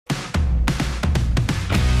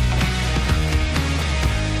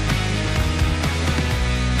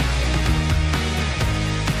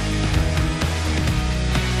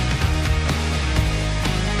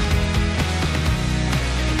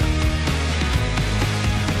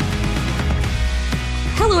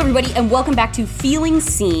Hello, everybody, and welcome back to Feeling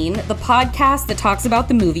Seen, the podcast that talks about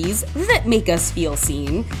the movies that make us feel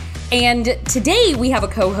seen. And today we have a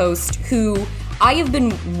co-host who I have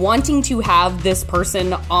been wanting to have this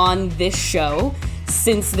person on this show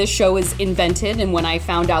since this show is invented. And when I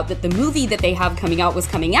found out that the movie that they have coming out was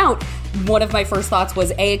coming out, one of my first thoughts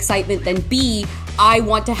was A, excitement, then B, I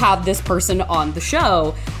want to have this person on the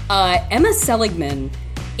show. Emma Seligman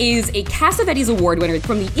is a Cassavetes Award winner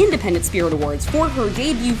from the Independent Spirit Awards for her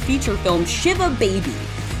debut feature film, SHIVA Baby,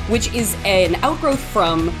 which is an outgrowth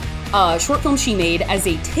from a short film she made as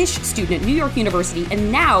a Tisch student at New York University,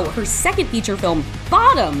 and now her second feature film,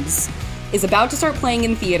 Bottoms, is about to start playing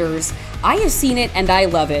in theaters. I have seen it and I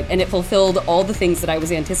love it, and it fulfilled all the things that I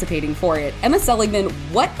was anticipating for it. Emma Seligman,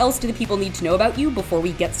 what else do the people need to know about you before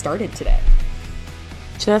we get started today?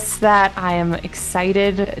 Just that I am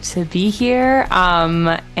excited to be here,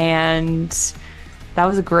 and that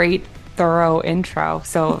was a great, thorough intro.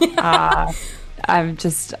 So I'm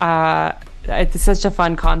just, it's such a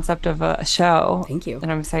fun concept of a show. Thank you.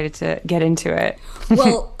 And I'm excited to get into it.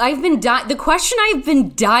 Well, the question I've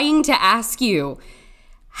been dying to ask you,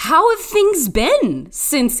 how have things been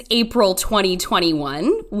since April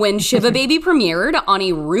 2021 when SHIVA Baby premiered on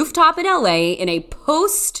a rooftop in LA in a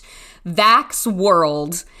post-vax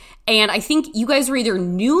world? And I think you guys were either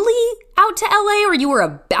newly out to LA or you were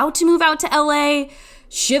about to move out to LA.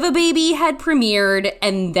 SHIVA Baby had premiered,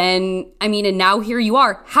 and then, and now here you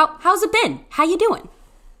are. How's it been? How you doing?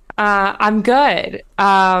 I'm good.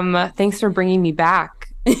 Thanks for bringing me back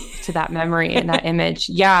to that memory and that image.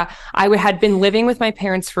 Yeah, I had been living with my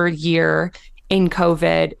parents for a year in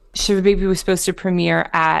COVID. SHIVA Baby was supposed to premiere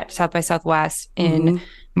at South by Southwest in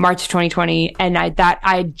March 2020, and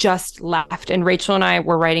I just left. And Rachel and I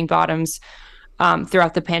were writing Bottoms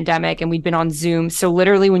throughout the pandemic, and we'd been on Zoom. So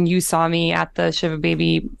literally when you saw me at the SHIVA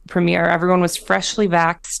Baby premiere, everyone was freshly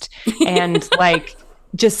vaxxed and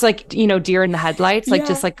just deer in the headlights,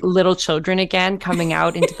 just like little children again coming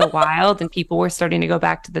out into the wild, and people were starting to go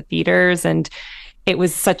back to the theaters. And it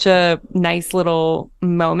was such a nice little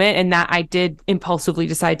moment. And that I did impulsively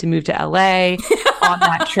decide to move to LA on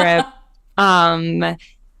that trip.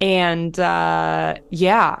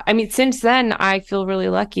 Since then I feel really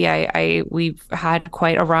lucky. We've had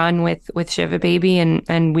quite a run with SHIVA Baby,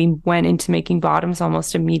 and we went into making Bottoms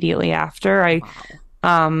almost immediately after. It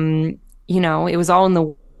was all in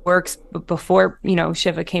the works before,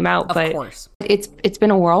 SHIVA came out, but of course. It's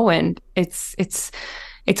been a whirlwind.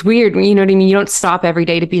 It's weird. You know what I mean? You don't stop every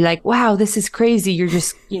day to be like, wow, this is crazy. You're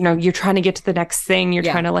just, you're trying to get to the next thing. You're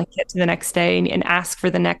trying to get to the next day and ask for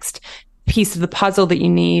the next piece of the puzzle that you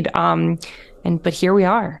need. But here we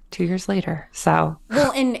are 2 years later. So,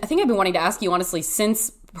 well, and I think I've been wanting to ask you, honestly,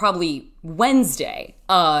 since probably Wednesday,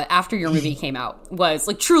 after your movie came out, was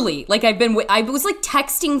truly, I was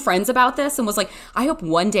texting friends about this and was like, I hope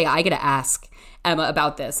one day I get to ask Emma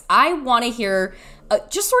about this. I want to hear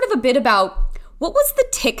just sort of a bit about what was the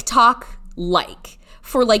TikTok like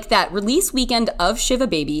for that release weekend of SHIVA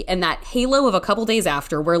Baby and that halo of a couple days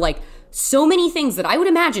after, where so many things that I would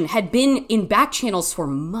imagine had been in back channels for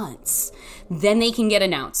months, then they can get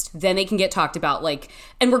announced, then they can get talked about,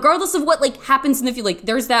 and regardless of what happens in the field,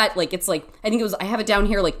 there's that, I think it was, I have it down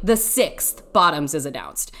here, the 6th Bottoms is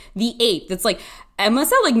announced, the 8th, it's Emma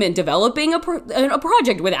Seligman developing a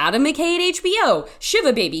project with Adam McKay at HBO,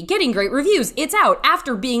 SHIVA Baby getting great reviews, it's out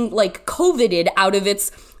after being COVIDed out of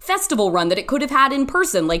its festival run that it could have had in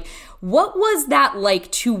person. What was that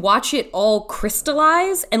like to watch it all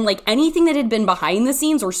crystallize and anything that had been behind the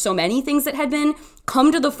scenes, or so many things that had been,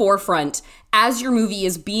 come to the forefront as your movie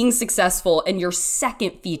is being successful and your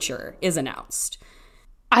second feature is announced?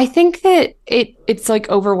 I think that it's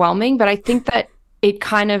overwhelming, but I think that it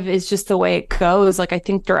kind of is just the way it goes. I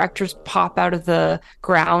think directors pop out of the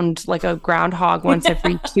ground like a groundhog once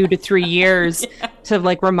every 2 to 3 years to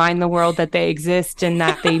remind the world that they exist and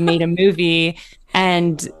that they made a movie,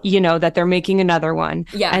 and that they're making another one.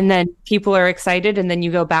 Yeah. And then people are excited, and then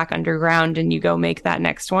you go back underground and you go make that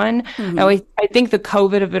next one. I think the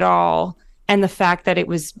COVID of it all, and the fact that it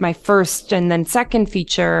was my first and then second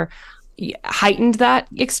feature, heightened that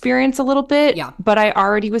experience a little bit. Yeah. But I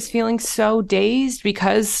already was feeling so dazed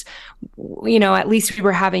because, at least we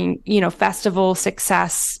were having, festival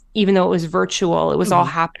success, even though it was virtual. It was all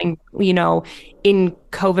happening, in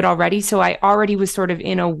COVID already. So I already was sort of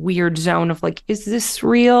in a weird zone of is this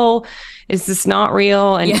real? Is this not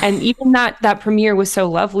real? And even that premiere was so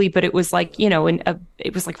lovely, but it was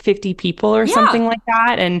it was 50 people or something like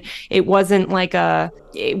that. And it wasn't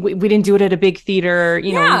we didn't do it at a big theater,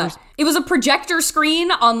 It was a projector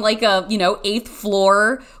screen on a, 8th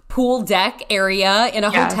floor pool deck area in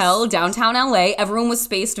a Yes. hotel downtown LA. Everyone was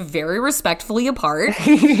spaced very respectfully apart.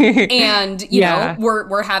 And, you know,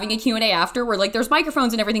 we're having a Q&A after where like there's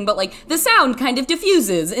microphones and everything, but like the sound kind of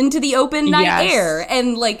diffuses into the open night air.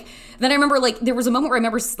 And like, then I remember, like, there was a moment where I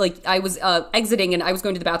remember, like, I was exiting and I was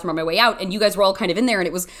going to the bathroom on my way out, and you guys were all kind of in there, and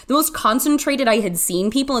it was the most concentrated I had seen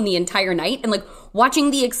people in the entire night. And, like, watching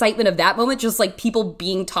the excitement of that moment, just, like, people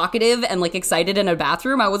being talkative and, like, excited in a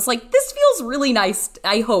bathroom, I was like, this feels really nice,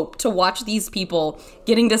 I hope, to watch these people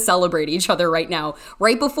getting to celebrate each other right now,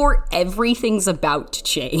 right before everything's about to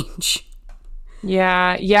change.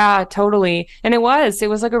 Yeah, totally. And it was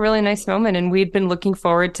like a really nice moment, and we'd been looking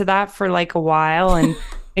forward to that for, like, a while, and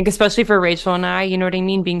I think especially for Rachel and I, you know what I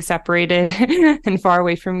mean, being separated and far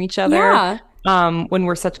away from each other. Yeah. When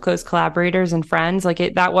we're such close collaborators and friends, like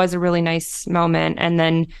that was a really nice moment. And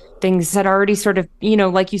then things had already sort of, you know,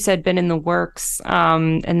 like you said, been in the works.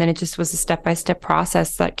 And then it just was a step-by-step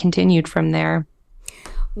process that continued from there.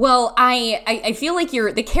 Well, I feel like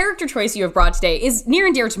the character choice you have brought today is near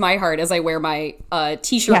and dear to my heart as I wear my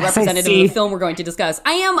t-shirt representative of the film we're going to discuss.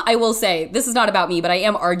 I will say, this is not about me, but I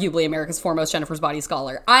am arguably America's foremost Jennifer's Body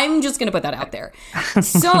scholar. I'm just going to put that out there.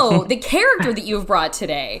 So, the character that you have brought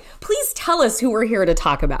today, please tell us who we're here to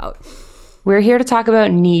talk about. We're here to talk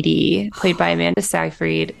about Needy, played by Amanda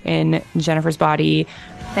Seyfried in Jennifer's Body.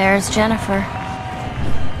 There's Jennifer.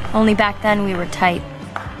 Only back then we were tight.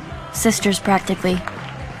 Sisters, practically.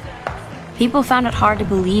 People found it hard to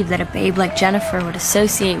believe that a babe like Jennifer would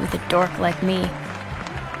associate with a dork like me.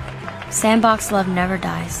 Sandbox love never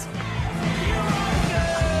dies.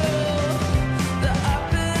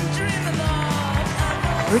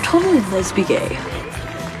 We're totally lesbian gay.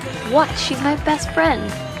 What? She's my best friend.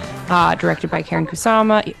 Directed by Karen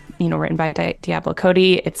Kusama, you know, written by Diablo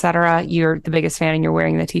Cody, etc. You're the biggest fan, and you're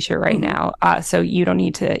wearing the t-shirt right now, so you don't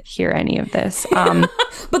need to hear any of this.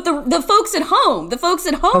 But the folks at home, need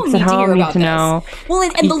to hear about this. Know. Well,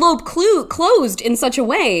 and the lobe closed in such a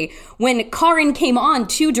way when Karen came on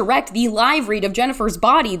to direct the live read of Jennifer's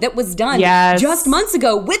Body that was done just months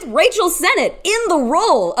ago with Rachel Sennott in the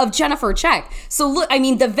role of Jennifer Check. So look, I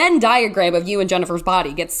mean, the Venn diagram of you and Jennifer's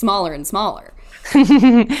Body gets smaller and smaller.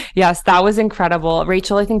 Yes, that was incredible.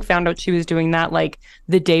 Rachel, I think, found out she was doing that like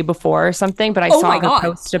the day before or something, but I saw her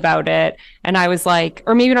post about it, and I was like,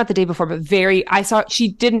 or maybe not the day before, but I saw she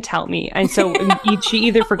didn't tell me, and so she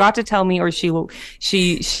either forgot to tell me or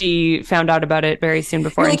she found out about it very soon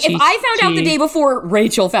before. Like, if I found out the day before,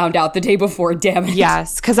 Rachel found out the day before. Damn it.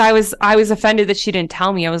 Yes, because I was offended that she didn't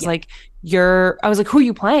tell me. I was like, who are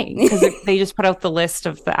you playing? Because they just put out the list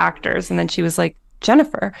of the actors, and then she was like,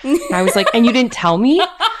 Jennifer. And I was like, and you didn't tell me?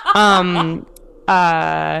 But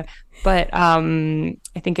I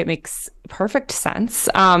think it makes perfect sense.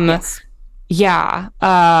 Yes.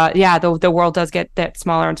 The world does get that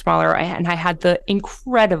smaller and smaller. And I had the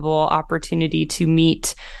incredible opportunity to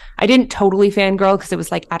meet, I didn't totally fangirl because it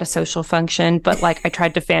was like at a social function, but like I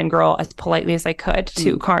tried to fangirl as politely as I could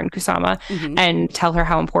to Karen Kusama and tell her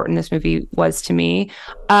how important this movie was to me.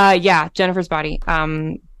 Jennifer's Body.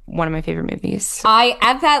 One of my favorite movies.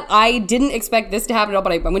 I didn't expect this to happen at all,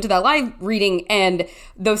 but I went to that live reading, and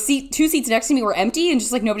those two seats next to me were empty, and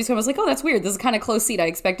just like nobody's coming. I was like, oh, that's weird. This is kind of close seat. I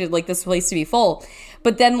expected like this place to be full.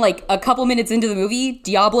 But then like a couple minutes into the movie,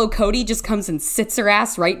 Diablo Cody just comes and sits her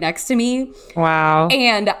ass right next to me. Wow.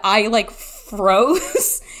 And I like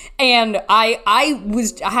froze. And I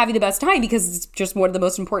was having the best time because it's just one of the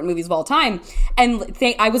most important movies of all time. And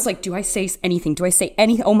I was like, do I say anything?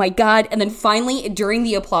 Oh my God. And then finally, during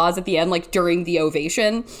the applause at the end, like during the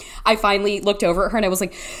ovation, I finally looked over at her and I was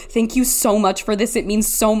like, thank you so much for this. It means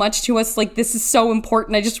so much to us. Like, this is so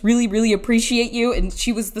important. I just really, really appreciate you. And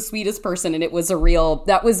she was the sweetest person. And it was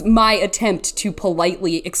that was my attempt to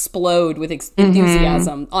politely explode with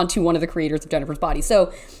enthusiasm onto one of the creators of Jennifer's Body.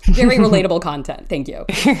 So very relatable content. Thank you.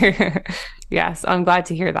 Yes, I'm glad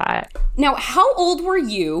to hear that. Now, how old were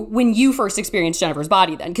you when you first experienced Jennifer's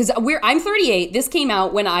Body then? Because I'm 38. This came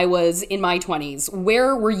out when I was in my 20s.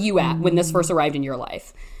 Where were you at when this first arrived in your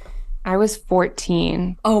life? I was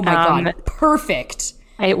 14. Oh my God. Perfect.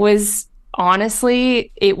 It was,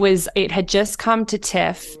 honestly, it had just come to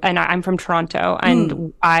TIFF, and I'm from Toronto,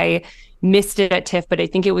 and I missed it at TIFF, but I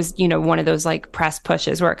think it was, one of those like press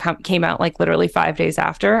pushes where it came out like literally 5 days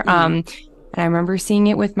after. And I remember seeing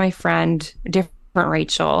it with my friend, different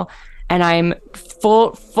Rachel, and I'm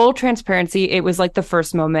full transparency, it was like the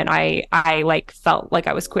first moment I like felt like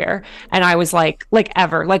I was queer, and I was like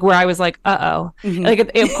ever, like where I was like,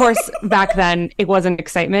 like of course back then it wasn't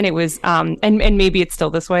excitement, it was and maybe it's still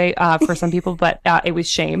this way for some people, but it was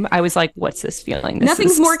shame. I was like, what's this feeling?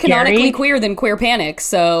 Nothing's more canonically queer than queer panic,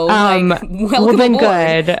 so like, well then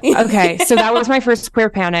good. Okay, so that was my first queer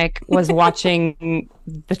panic, was watching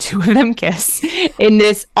the two of them kiss in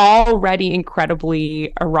this already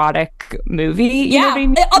incredibly erotic movie. You know what I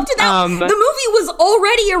mean? Up to that, the movie was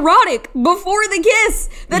already erotic before the kiss.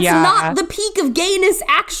 That's not the peak of gayness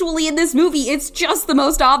actually in this movie. It's just the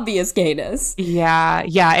most obvious gayness.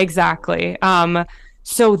 Yeah, exactly.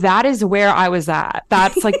 So that is where I was at.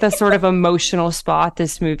 That's like the sort of emotional spot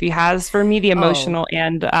this movie has for me, the emotional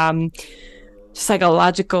and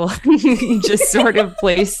psychological just sort of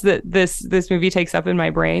place that this movie takes up in my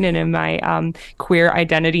brain and in my queer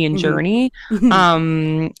identity and journey.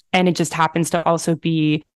 And it just happens to also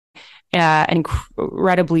be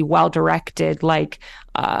incredibly well directed, like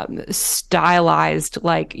stylized,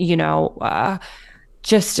 like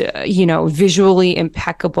just visually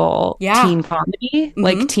impeccomable teen comedy,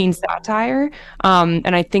 like teen satire.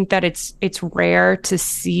 And I think that it's rare to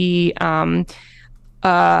see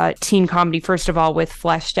teen comedy, first of all, with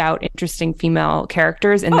fleshed out, interesting female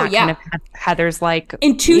characters, and kind of Heather's like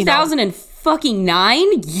in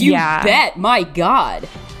 2009. You bet, my God.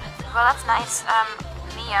 Well, that's nice.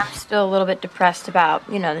 Me, I'm still a little bit depressed about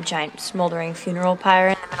the giant smoldering funeral pyre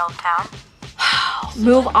in the middle of town.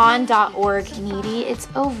 MoveOn.org, Needy. It's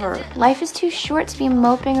over. Life is too short to be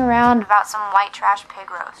moping around about some white trash pig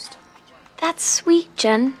roast. That's sweet,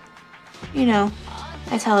 Jen. I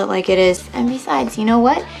tell it like it is. And besides, you know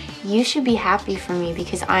what? You should be happy for me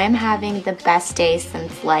because I am having the best day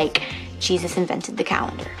since, like, Jesus invented the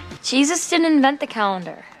calendar. Jesus didn't invent the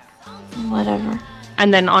calendar. Whatever.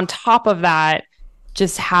 And then on top of that,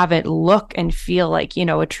 just have it look and feel like,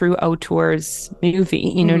 a true auteurs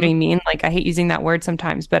movie. You know what I mean? Like, I hate using that word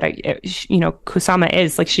sometimes, but Kusama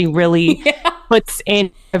is like, she really puts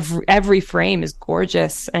in every frame is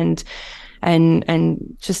gorgeous and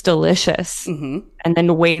just delicious. And then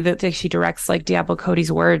the way that she directs, like, Diablo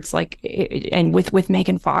Cody's words, like, and with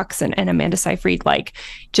Megan Fox and Amanda Seyfried, like,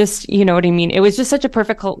 just, you know what I mean? It was just such a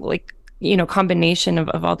perfect, like, combination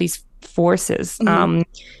of all these forces, and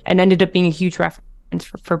ended up being a huge reference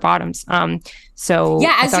for Bottoms. So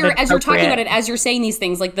as you're talking about it, as you're saying these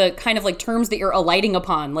things, like the kind of like terms that you're alighting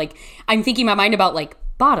upon, like I'm thinking in my mind about like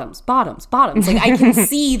bottoms. Like I can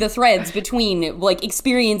see the threads between like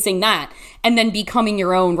experiencing that and then becoming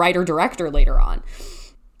your own writer director later on.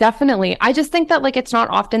 Definitely. I just think that like it's not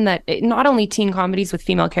often that not only teen comedies with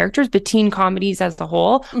female characters, but teen comedies as a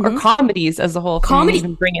whole, or comedies as a whole. Comedy,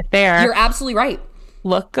 even bring it there. You're absolutely right.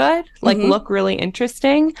 Look good, like look really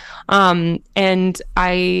interesting. And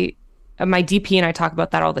my DP and I talk about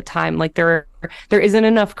that all the time. Like there isn't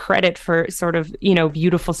enough credit for sort of,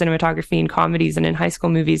 beautiful cinematography in comedies and in high school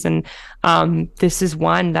movies. And this is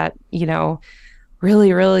one that,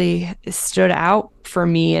 really, really stood out for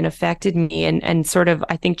me and affected me and sort of,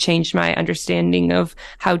 I think, changed my understanding of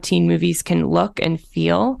how teen movies can look and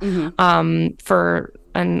feel for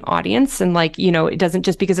an audience. And like, it doesn't,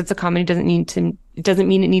 just because it's a comedy doesn't mean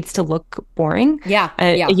it needs to look boring.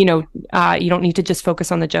 You don't need to just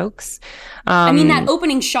focus on the jokes. I mean, that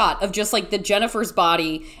opening shot of just like the Jennifer's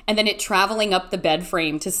body and then it traveling up the bed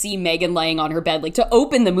frame to see Megan laying on her bed, like to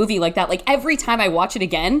open the movie like that, like every time I watch it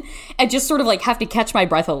again, I just sort of like have to catch my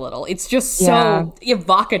breath a little. It's just so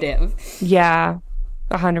evocative. Yeah.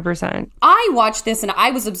 100%. I watched this and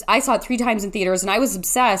I saw it 3 times in theaters and I was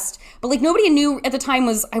obsessed, but like nobody knew at the time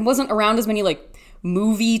I wasn't around as many like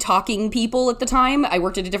movie talking people at the time. I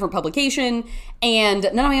worked at a different publication and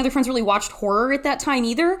none of my other friends really watched horror at that time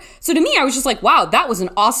either. So to me, I was just like, wow, that was an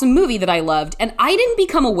awesome movie that I loved. And I didn't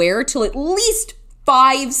become aware till at least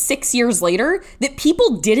 5-6 years later that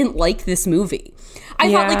people didn't like this movie.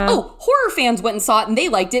 I thought like, oh, horror fans went and saw it and they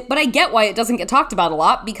liked it, but I get why it doesn't get talked about a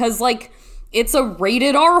lot because like, it's a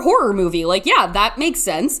rated R horror movie. Like, yeah, that makes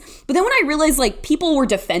sense. But then when I realized, like, people were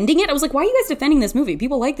defending it, I was like, why are you guys defending this movie?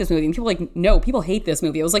 People like this movie. And people were like, no, people hate this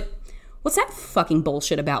movie. I was like, what's that fucking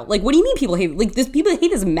bullshit about? Like, what do you mean people hate it? Like, people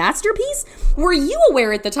hate this masterpiece? Were you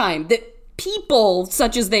aware at the time that people,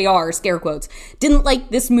 such as they are, scare quotes, didn't like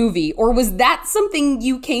this movie? Or was that something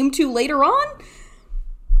you came to later on?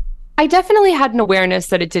 I definitely had an awareness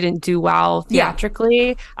that it didn't do well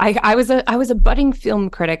theatrically. I was a budding film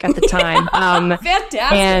critic at the time. Fantastic.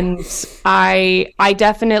 And I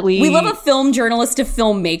definitely... We love a film journalist to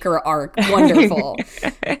filmmaker arc. Wonderful.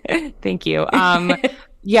 Thank you.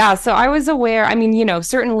 Yeah, so I was aware. I mean,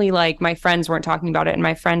 certainly like my friends weren't talking about it, and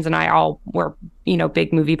my friends and I all were,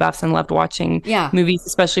 big movie buffs and loved watching movies,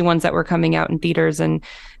 especially ones that were coming out in theaters and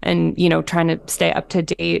trying to stay up to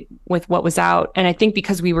date with what was out. And I think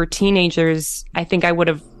because we were teenagers, I think I would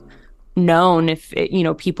have known if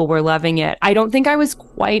people were loving it. I don't think I was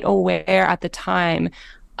quite aware at the time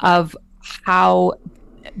of how,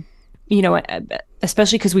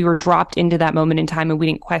 especially because we were dropped into that moment in time and we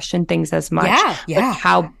didn't question things as much. Yeah.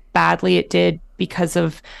 How badly it did because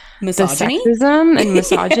of misogyny, the sexism and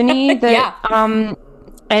misogyny that,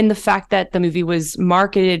 and the fact that the movie was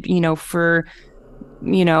marketed, for,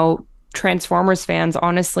 Transformers fans,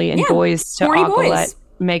 honestly, and boys to ogle at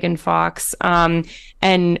Megan Fox.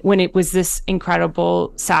 And when it was this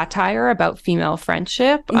incredible satire about female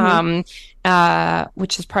friendship,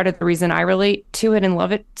 which is part of the reason I relate to it and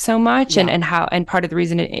love it so much, and part of the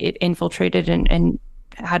reason it infiltrated and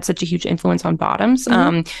had such a huge influence on bottoms.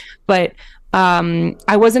 But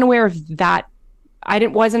I wasn't aware of that.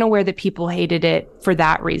 Wasn't aware that people hated it for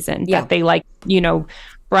that reason, that they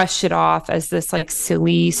brushed it off as this like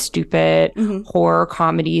silly, stupid horror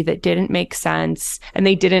comedy that didn't make sense, and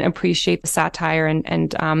they didn't appreciate the satire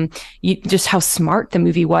and just how smart the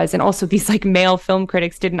movie was. And also these like male film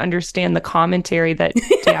critics didn't understand the commentary that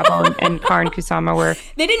Diablo and Karin Kusama were.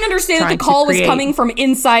 They didn't understand that the call was coming from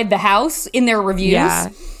inside the house in their reviews.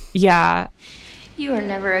 Yeah. You were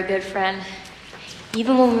never a good friend.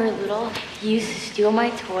 Even when we were little, you used to steal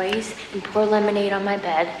my toys and pour lemonade on my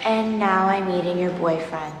bed. And now I'm eating your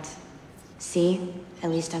boyfriend. See? At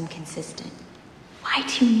least I'm consistent. Why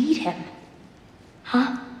do you need him?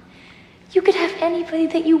 Huh? You could have anybody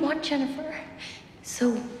that you want, Jennifer.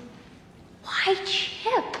 So, why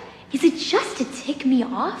Chip? Is it just to tick me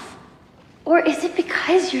off? Or is it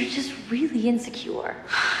because you're just really insecure?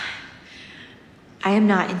 I am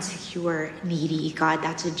not insecure, Needy. God,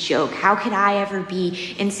 that's a joke. How could I ever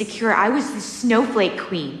be insecure? I was the snowflake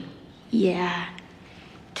queen. Yeah.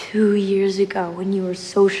 2 years ago when you were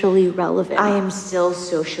socially relevant. I am still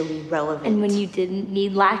socially relevant. And when you didn't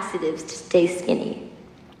need laxatives to stay skinny.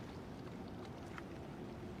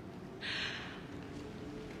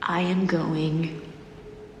 I am going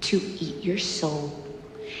to eat your soul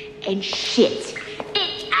and shit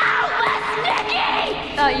it out,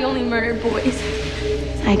 Lesnicki! Thought you only murdered boys.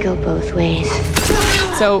 I go both ways.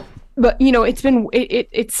 So, but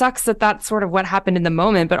it sucks that that's sort of what happened in the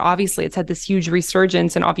moment, but obviously it's had this huge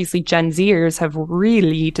resurgence, and obviously Gen Zers have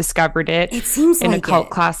really discovered it. It seems in like a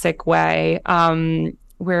cult classic way.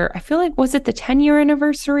 Where I feel like, was it the 10-year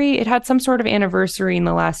anniversary? It had some sort of anniversary in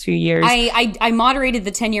the last few years. I moderated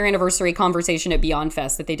the 10-year anniversary conversation at Beyond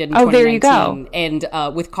Fest that they did in 2019. There you go.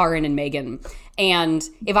 And with Karin and Megan. And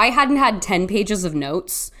if I hadn't had 10 pages of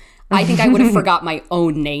notes, I think I would have forgot my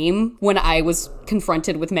own name when I was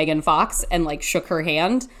confronted with Megan Fox and like shook her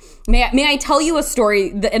hand. May I tell you a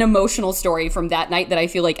story, an emotional story from that night that I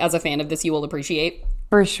feel like as a fan of this you will appreciate?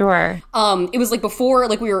 For sure. It was like before,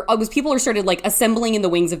 like people started like assembling in the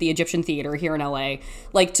wings of the Egyptian Theater here in LA,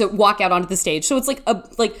 like to walk out onto the stage. So it's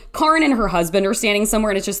like Karin and her husband are standing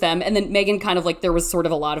somewhere and it's just them. And then Megan kind of like, there was sort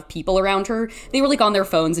of a lot of people around her. They were like on their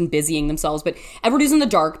phones and busying themselves, but everybody's in the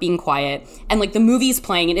dark being quiet. And like the movie's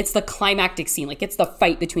playing and it's the climactic scene. Like it's the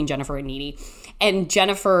fight between Jennifer and Needy. And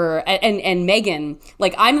Jennifer and Megan,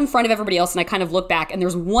 like I'm in front of everybody else and I kind of look back and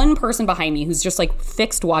there's one person behind me who's just like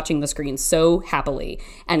fixed watching the screen so happily,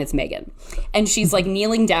 and it's Megan. And she's like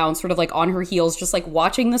kneeling down sort of like on her heels, just like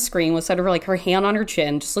watching the screen with sort of like her hand on her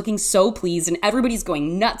chin, just looking so pleased, and everybody's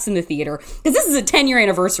going nuts in the theater because this is a 10-year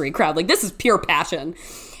anniversary crowd. Like this is pure passion.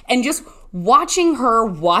 And just watching her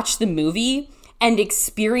watch the movie and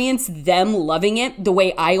experience them loving it the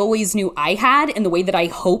way I always knew I had and the way that I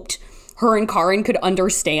hoped her and Karin could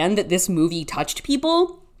understand that this movie touched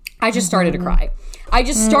people, I just started to cry. I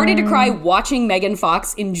just started to cry watching Megan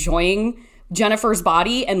Fox enjoying Jennifer's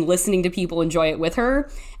body and listening to people enjoy it with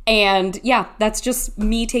her. And yeah, that's just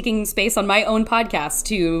me taking space on my own podcast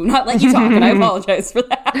to not let you talk, and I apologize for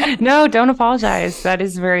that. No, don't apologize. That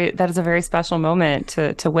is a very special moment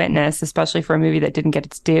to witness, especially for a movie that didn't get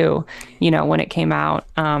its due, when it came out.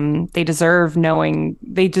 They deserve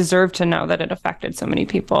to know that it affected so many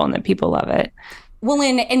people and that people love it. Well,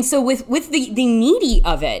 and so with the needy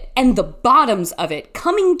of it and the bottoms of it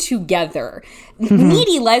coming together,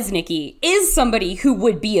 Needy Lesnicki is somebody who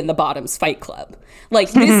would be in the Bottoms Fight Club. Like,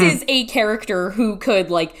 this is a character who could,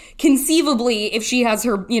 like, conceivably, if she has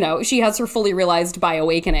her, she has her fully realized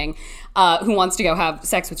bi-awakening, who wants to go have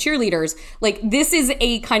sex with cheerleaders. Like, this is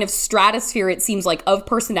a kind of stratosphere, it seems like, of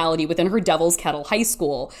personality within her Devil's Kettle High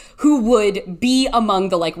School, who would be among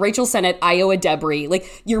the, like, Rachel Sennott, Io Debris.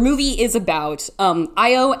 Like, your movie is about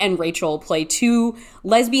Io and Rachel play two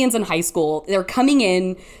lesbians in high school. They're coming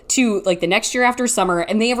in to, like, the next year after summer,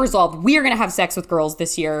 and they have resolved, we are going to have sex with girls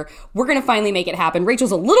this year. We're going to finally make it happen.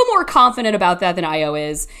 Rachel's a little more confident about that than Io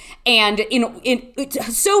is. And it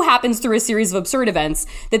so happens through a series of absurd events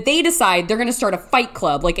that they decide they're going to start a fight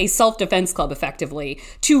club, like a self-defense club, effectively,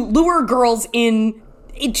 to lure girls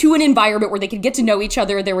into an environment where they could get to know each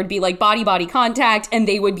other. There would be like body contact, and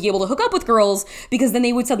they would be able to hook up with girls because then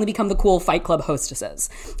they would suddenly become the cool fight club hostesses.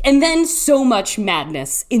 And then so much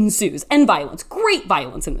madness ensues, and violence, great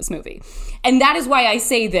violence in this movie. And that is why I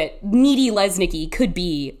say that Needy Lesnicki could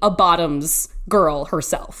be a bottoms girl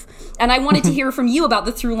herself. And I wanted to hear from you about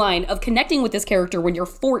the through line of connecting with this character when you're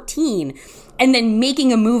 14 and then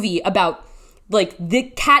making a movie about like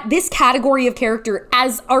this category of character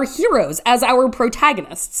as our heroes, as our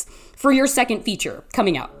protagonists for your second feature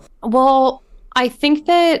coming out. Well, I think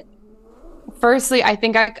that firstly, I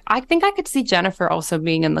think I could see Jennifer also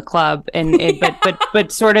being in the club, and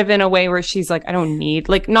but sort of in a way where she's like, I don't need,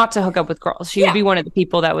 like, not to hook up with girls. She would be one of the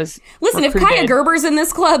people that was recruited. If Kaya Gerber's in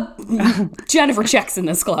this club, Jennifer checks in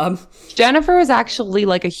this club. Jennifer was actually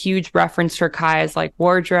like a huge reference for Kaya's like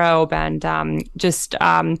wardrobe and I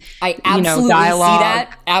absolutely dialogue, see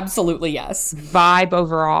that. Absolutely, yes. Vibe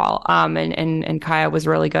overall. And Kaya was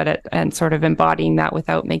really good at and sort of embodying that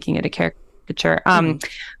without making it a caricature.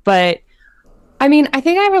 But I mean, I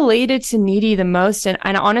think I related to Needy the most. And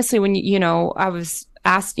honestly, when, I was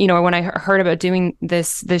asked, when I heard about doing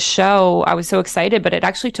this show, I was so excited, but it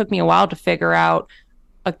actually took me a while to figure out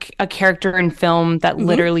a character in film that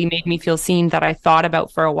literally made me feel seen, that I thought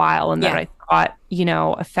about for a while and that I thought,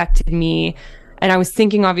 affected me. And I was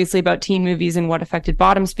thinking obviously about teen movies and what affected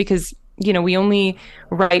bottoms, because, we only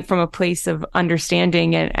write from a place of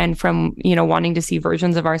understanding and from, wanting to see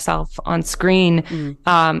versions of ourselves on screen.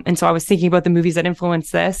 And so I was thinking about the movies that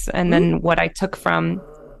influenced this and then what I took from.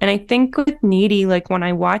 And I think with Needy, like when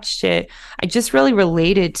I watched it, I just really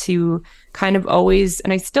related to kind of always,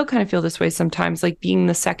 and I still kind of feel this way sometimes, like being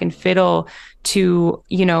the second fiddle to,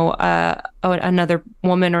 another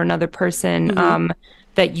woman or another person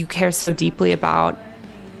that you care so deeply about.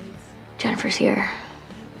 Jennifer's here.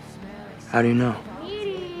 How do you know?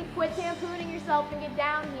 Needy, quit tampooning yourself and get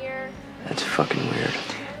down here. That's fucking weird.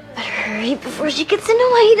 Better hurry before she gets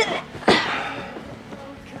annoyed.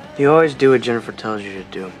 You always do what Jennifer tells you to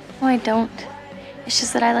do. No, I don't. It's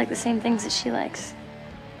just that I like the same things that she likes.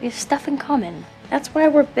 We have stuff in common. That's why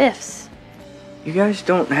we're Biffs. You guys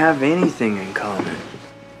don't have anything in common.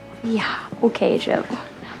 Yeah, okay, Joe.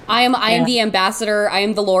 I am the ambassador. I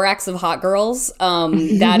am the Lorax of hot girls.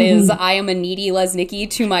 That is, I am a Needy Lesnicki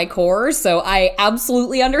to my core. So I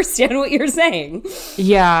absolutely understand what you're saying.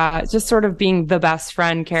 Yeah, just sort of being the best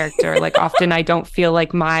friend character. Like often I don't feel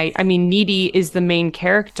like Needy is the main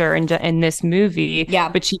character in this movie. Yeah,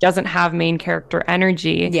 but she doesn't have main character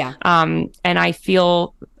energy. Yeah. And I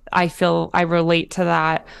relate to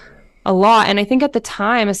that a lot. And I think at the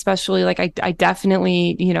time, especially, like I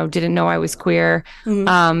definitely, didn't know I was queer.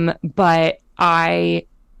 But I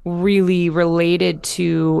really related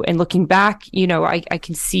to, and looking back, I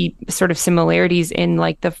can see sort of similarities in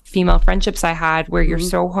like the female friendships I had where you're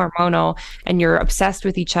so hormonal and you're obsessed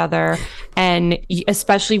with each other. And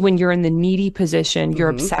especially when you're in the needy position, you're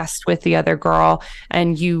obsessed with the other girl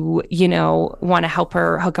and you want to help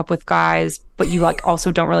her hook up with guys, but you like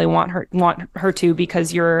also don't really want her to,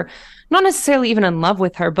 because you're not necessarily even in love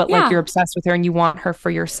with her, but like you're obsessed with her and you want her for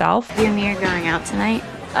yourself. You and me are going out tonight.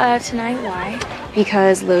 Tonight, why?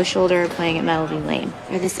 Because Low Shoulder are playing at Melody Lane.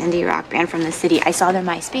 They're this indie rock band from the city. I saw their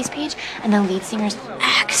MySpace page, and the lead singer's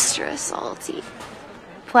extra salty.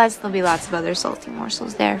 Plus, there'll be lots of other salty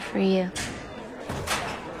morsels there for you.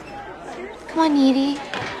 Come on, Needy.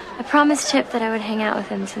 I promised Chip that I would hang out with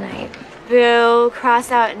him tonight. Boo,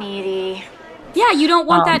 cross out Needy. Yeah, you don't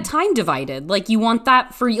want that time divided. Like, you want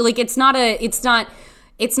that for you. Like, it's not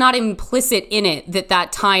implicit in it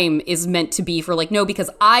that time is meant to be for like, no, because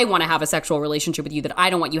I want to have a sexual relationship with you that I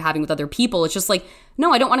don't want you having with other people. It's just like,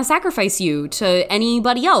 no, I don't want to sacrifice you to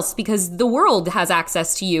anybody else because the world has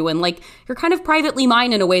access to you and like you're kind of privately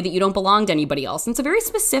mine in a way that you don't belong to anybody else. And it's a very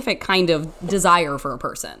specific kind of desire for a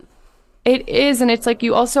person. It is. And it's like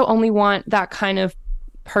you also only want that kind of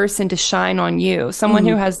person to shine on you. Someone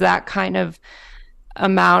who has that kind of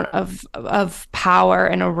amount of power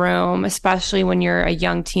in a room, especially when you're a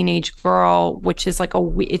young teenage girl, which is like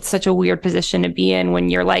it's such a weird position to be in when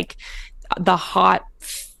you're like the hot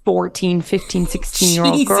 14, 15,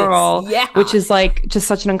 16-year-old Jesus, girl, yeah. which is like just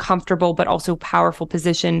such an uncomfortable but also powerful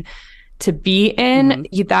position to be in.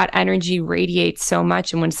 That energy radiates so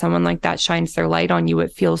much, and when someone like that shines their light on you,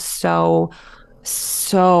 it feels so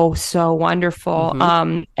wonderful.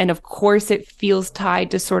 And of course it feels tied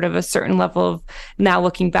to sort of a certain level of, now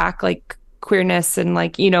looking back, like queerness and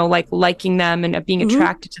like, you know, like liking them and being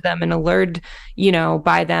attracted to them and allured, you know,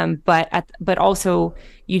 by them, but also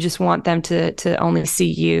you just want them to only see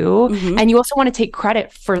you, and you also want to take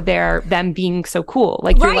credit for them being so cool.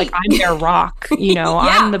 Like you're like, I'm their rock, you know.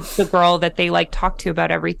 I'm the girl that they like talk to about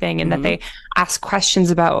everything, and that they ask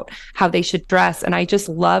questions about how they should dress. And I just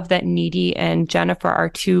love that Needy and Jennifer are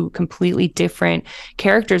two completely different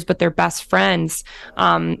characters, but they're best friends.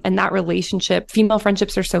 And that relationship, female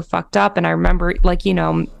friendships are so fucked up. And I remember, like, you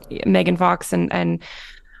know, Megan Fox and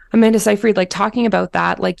Amanda Seyfried, like, talking about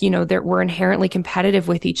that, like, you know, we're inherently competitive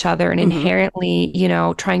with each other and inherently, you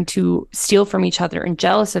know, trying to steal from each other and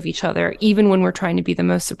jealous of each other, even when we're trying to be the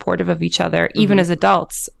most supportive of each other, even as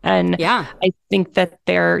adults. And I think that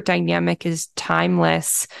their dynamic is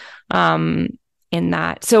timeless in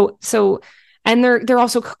that. So and they're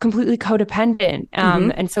also completely codependent.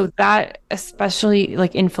 And so that, especially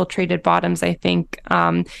like infiltrated bottoms, I think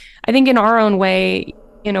in our own way,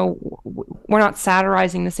 you know, we're not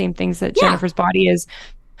satirizing the same things that Jennifer's Body is,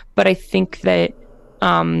 but I think that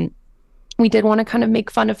we did want to kind of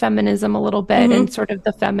make fun of feminism a little bit, and sort of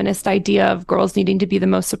the feminist idea of girls needing to be the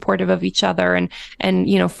most supportive of each other, and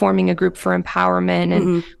you know, forming a group for empowerment.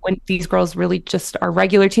 And when these girls really just are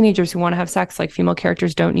regular teenagers who want to have sex, like, female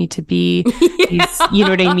characters don't need to be these, you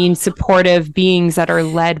know what I mean, supportive beings that are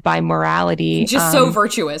led by morality. Just so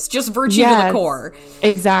virtuous, just virtue to the core.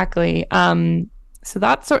 Exactly. So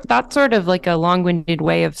that's sort of like a long-winded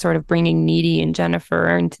way of sort of bringing Needy and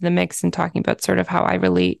Jennifer into the mix and talking about sort of how I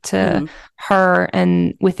relate to her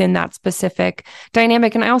and within that specific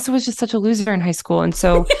dynamic. And I also was just such a loser in high school. And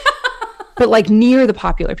so, but like near the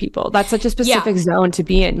popular people, that's such a specific zone to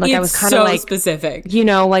be in. Like, I was kind of like specific, you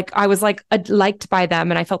know, like I was like liked by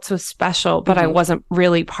them and I felt so special, but I wasn't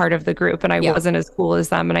really part of the group, and I wasn't as cool as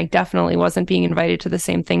them. And I definitely wasn't being invited to the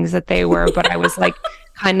same things that they were, but I was like,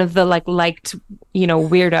 kind of the liked, you know,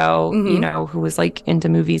 weirdo, you know, who was like into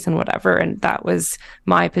movies and whatever. And that was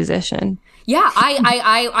my position. Yeah,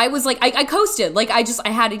 I was like, I coasted. Like, I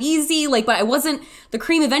had it easy. Like, but I wasn't the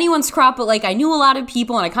cream of anyone's crop, but like, I knew a lot of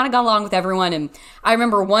people and I kind of got along with everyone. And I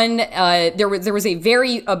remember there was a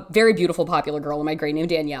very beautiful popular girl in my grade named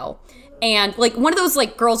Danielle. And like, one of those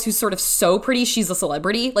like girls who's sort of so pretty, she's a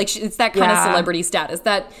celebrity. Like, it's that kind of celebrity status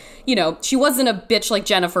that, you know, she wasn't a bitch like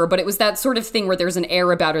Jennifer, but it was that sort of thing where there's an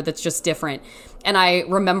air about her that's just different. And I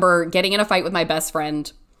remember getting in a fight with my best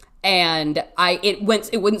friend, and it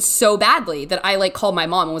went so badly that I like called my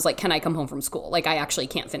mom and was like, can I come home from school? Like, I actually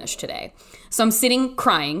can't finish today. So I'm sitting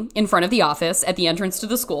crying in front of the office at the entrance to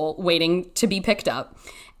the school, waiting to be picked up.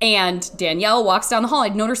 And Danielle walks down the hall.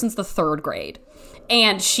 I'd known her since the 3rd grade.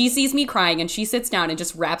 And she sees me crying, and she sits down and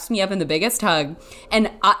just wraps me up in the biggest hug. And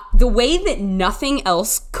the way that nothing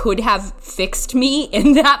else could have fixed me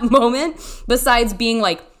in that moment, besides being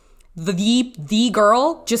like, the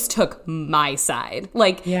girl, just took my side.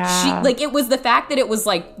 Like, it was the fact that it was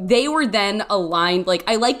like, they were then aligned. Like,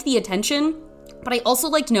 I liked the attention, but I also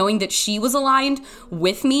liked knowing that she was aligned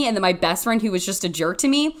with me, and that my best friend, who was just a jerk to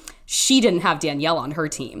me, she didn't have Danielle on her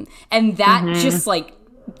team. And that just like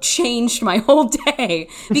changed my whole day,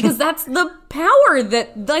 because that's the power,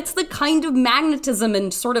 that's the kind of magnetism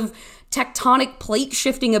and sort of tectonic plate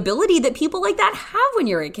shifting ability that people like that have when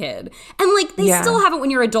you're a kid. And like, they still have it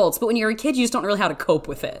when you're adults, but when you're a kid, you just don't know how to cope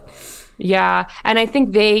with it. Yeah. And I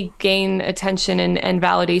think they gain attention and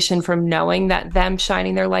validation from knowing that them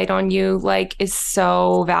shining their light on you, like, is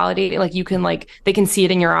so validating. Like, you can, like, they can see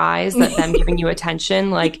it in your eyes that them giving you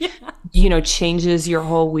attention, like, you know, changes your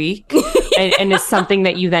whole week. and it's something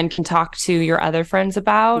that you then can talk to your other friends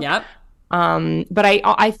about. Yep. But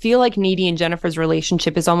I feel like Needy and Jennifer's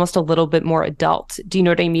relationship is almost a little bit more adult. Do you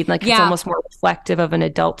know what I mean? Like, it's almost more reflective of an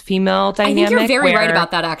adult female dynamic. I think you're very right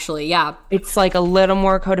about that, actually. Yeah. It's like a little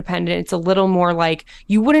more codependent. It's a little more like,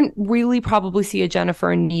 you wouldn't really probably see a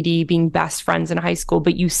Jennifer and Needy being best friends in high school,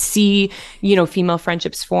 but you see, you know, female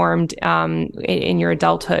friendships formed in your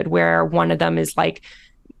adulthood, where one of them is like,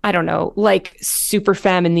 I don't know, like super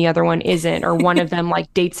femme and the other one isn't, or one of them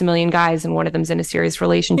like dates a million guys and one of them's in a serious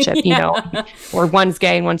relationship, you know, or one's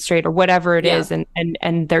gay and one's straight, or whatever it is.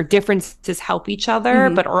 And their differences help each other,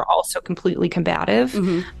 but are also completely combative.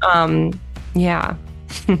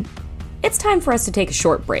 It's time for us to take a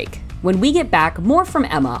short break. When we get back, more from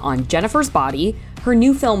Emma on Jennifer's Body, her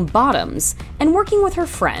new film Bottoms, and working with her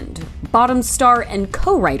friend, Bottoms star and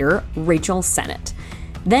co-writer Rachel Sennott.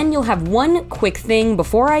 Then you'll have one quick thing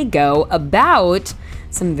before I go about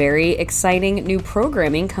some very exciting new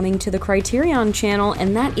programming coming to the Criterion channel,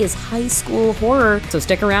 and that is high school horror, so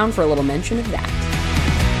stick around for a little mention of that.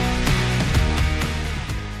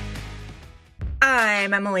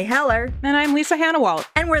 I'm Emily Heller. And I'm Lisa Hannawalt.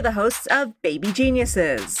 And we're the hosts of Baby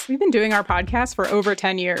Geniuses. We've been doing our podcast for over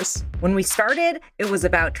 10 years. When we started, it was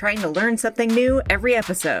about trying to learn something new every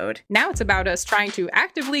episode. Now it's about us trying to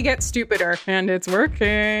actively get stupider, and it's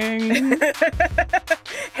working.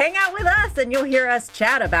 Hang out with us and you'll hear us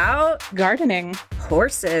chat about gardening,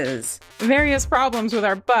 horses, various problems with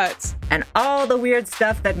our butts, and all the weird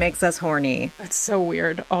stuff that makes us horny. That's so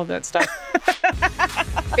weird, all that stuff.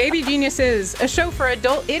 Baby Geniuses, a show for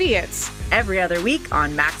adult idiots. Every other week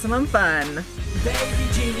on Maximum Fun. Baby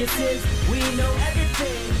Geniuses, we know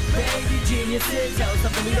everything. Baby Geniuses, tell us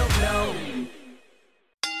something we don't know.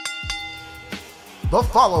 The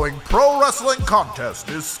following pro wrestling contest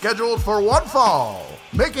is scheduled for one fall.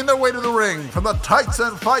 Making their way to the ring from the Tights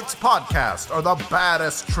and Fights podcast are the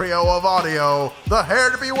baddest trio of audio, the hair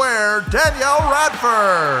to beware, Danielle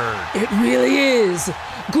Radford. It really is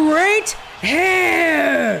great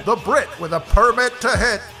hair. The Brit with a permit to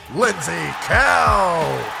hit, Lindsay Kell.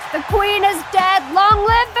 The queen is dead. Long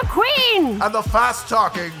live the queen. And the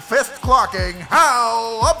fast-talking, fist-clocking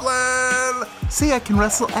Hal Upland. See, I can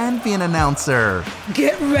wrestle and be an announcer.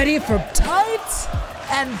 Get ready for tights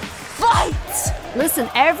and fight. Listen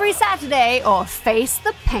every Saturday or face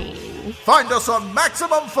the pain. Find us on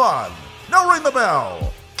Maximum Fun. Now ring the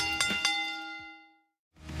bell.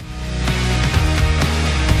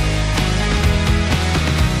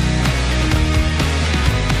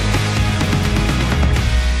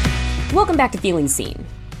 Welcome back to Feeling Seen.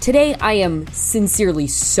 Today, I am sincerely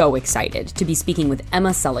so excited to be speaking with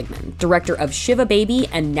Emma Seligman, director of SHIVA Baby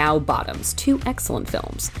and now Bottoms, two excellent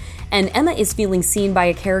films. And Emma is feeling seen by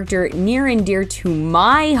a character near and dear to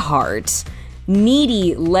my heart,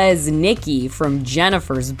 Needy Lesnicki from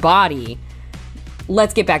Jennifer's Body.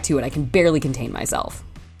 Let's get back to it. I can barely contain myself.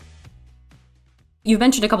 You've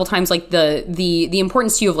mentioned a couple times like the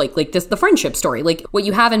importance to you of like this the friendship story. Like what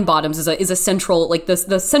you have in Bottoms is a central like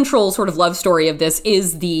the central sort of love story of this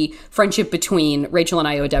is the friendship between Rachel and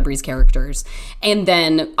Io Debris' characters. And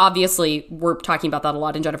then obviously we're talking about that a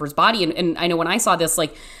lot in Jennifer's Body. And I know when I saw this,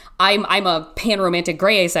 like I'm a pan-romantic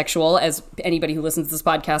gray asexual, as anybody who listens to this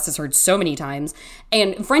podcast has heard so many times.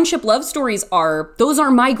 And friendship love stories those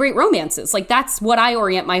are my great romances. Like that's what I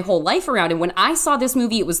orient my whole life around. And when I saw this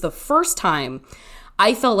movie, it was the first time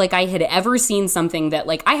I felt like I had ever seen something that,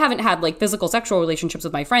 like, I haven't had like physical sexual relationships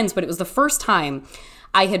with my friends, but it was the first time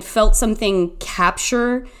I had felt something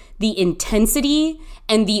capture the intensity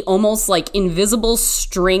and the almost like invisible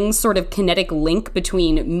string sort of kinetic link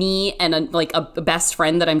between me and a best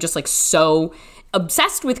friend that I'm just like so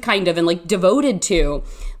obsessed with kind of and like devoted to.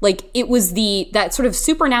 Like it was that sort of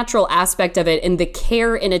supernatural aspect of it and the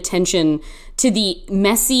care and attention to the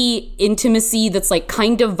messy intimacy that's like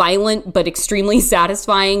kind of violent but extremely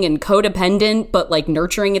satisfying and codependent but like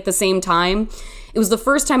nurturing at the same time. It was the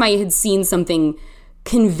first time I had seen something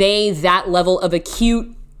convey that level of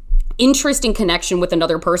acute interest and connection with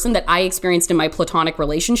another person that I experienced in my platonic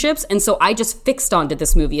relationships. And so I just fixed onto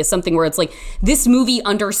this movie as something where it's like, this movie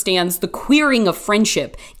understands the queering of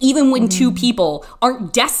friendship, even when two people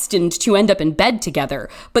aren't destined to end up in bed together,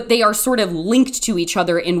 but they are sort of linked to each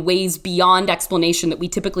other in ways beyond explanation that we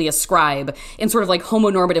typically ascribe in sort of like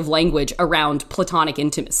homonormative language around platonic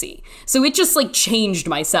intimacy. So it just like changed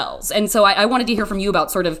my cells. And so I wanted to hear from you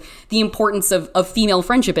about sort of the importance of female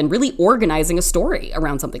friendship and really organizing a story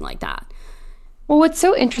around something like that. Well, what's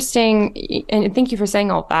so interesting, and thank you for saying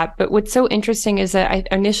all that, but what's so interesting is that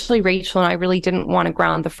initially Rachel and I really didn't want to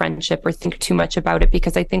ground the friendship or think too much about it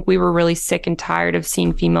because I think we were really sick and tired of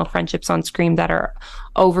seeing female friendships on screen that are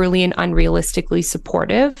overly and unrealistically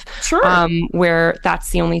supportive. Sure. Where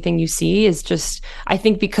that's the only thing you see is just, I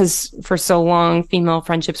think because for so long female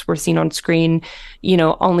friendships were seen on screen, you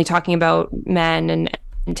know, only talking about men and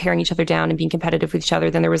tearing each other down and being competitive with each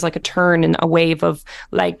other, then there was like a turn and a wave of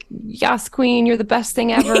like, yes, queen, you're the best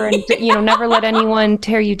thing ever. And, you know, never let anyone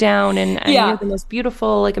tear you down. And you're the most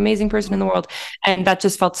beautiful, like amazing person in the world. And that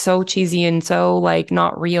just felt so cheesy and so like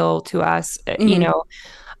not real to us, you know,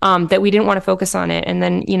 that we didn't want to focus on it. And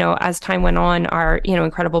then, you know, as time went on, our, you know,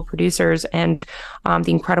 incredible producers and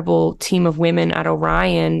the incredible team of women at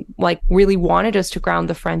Orion, like really wanted us to ground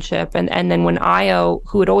the friendship. And then when Io,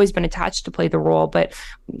 who had always been attached to play the role, but,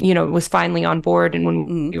 you know, was finally on board, and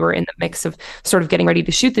when we were in the mix of sort of getting ready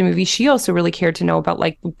to shoot the movie, she also really cared to know about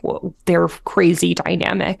like their crazy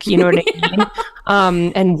dynamic, you know what I mean?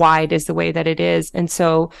 And why it is the way that it is. And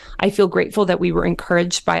so I feel grateful that we were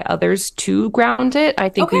encouraged by others to ground it. I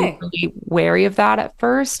think we were really wary of that at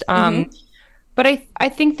first. But I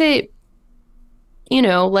think that, you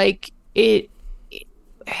know, like we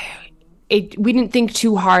didn't think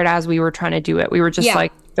too hard as we were trying to do it. We were just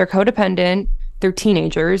like, they're codependent, they're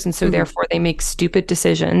teenagers, and so therefore they make stupid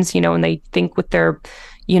decisions, you know, and they think with their,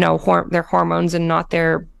 you know, their hormones and not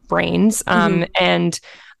their brains. And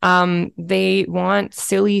they want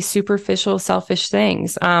silly, superficial, selfish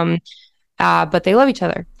things. But they love each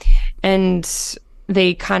other. And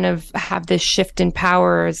they kind of have this shift in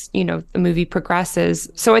power as, you know, the movie progresses.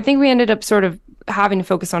 So I think we ended up sort of having to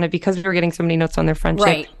focus on it because we were getting so many notes on their friendship.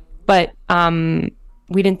 Right. But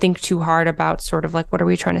we didn't think too hard about sort of like, what are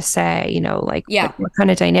we trying to say? You know, like, what kind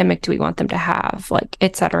of dynamic do we want them to have? Like,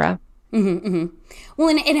 et cetera. Well,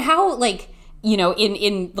 and how, like, you know,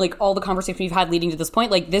 in like all the conversations we've had leading to this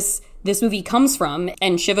point, like this movie comes from,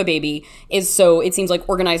 and Shiva Baby is, so it seems like,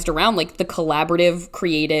 organized around like the collaborative,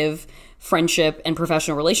 creative friendship and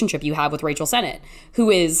professional relationship you have with Rachel Sennott,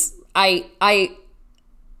 who is, I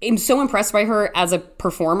am so impressed by her as a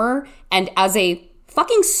performer and as a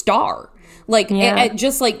fucking star. Like,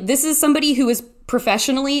 just like, this is somebody who is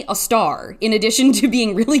professionally a star, in addition to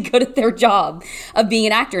being really good at their job of being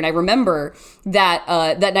an actor. And I remember that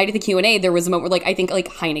that night at the Q&A, there was a moment where, like, I think like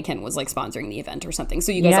Heineken was like sponsoring the event or something.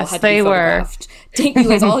 So you guys all had to be photographed. You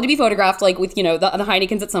guys all had to be photographed, like with, you know, the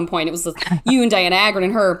Heinekens at some point. It was you and Diana Agron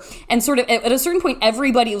and her. And sort of at a certain point,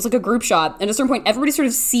 everybody, it was like a group shot. And at a certain point, everybody sort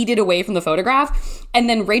of seated away from the photograph. And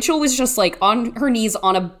then Rachel was just like on her knees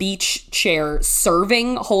on a beach chair,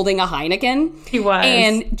 holding a Heineken. He was.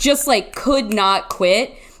 And just like could not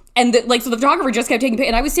quit. And so the photographer just kept taking pictures.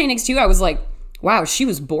 And I was standing next to you. I was like, wow, she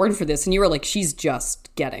was born for this. And you were like, she's just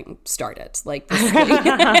getting started. Like, this is really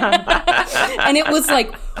and it was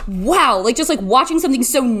like, wow, like just like watching something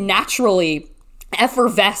so naturally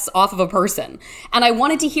effervesce off of a person. And I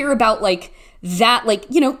wanted to hear about like that, like,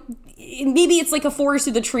 you know, maybe it's like a forest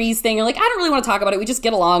through the trees thing. Or like, I don't really want to talk about it. We just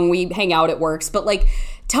get along. We hang out. It works. But like,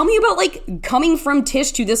 tell me about like coming from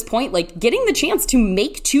Tish to this point, like getting the chance to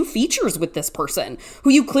make 2 features with this person who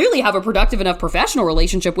you clearly have a productive enough professional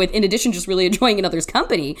relationship with, in addition to just really enjoying another's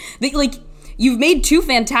company. That, like, you've made 2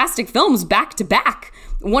 fantastic films back to back,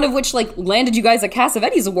 one of which like landed you guys a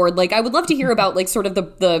Cassavetes Award. Like, I would love to hear about like sort of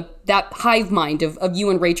that hive mind of you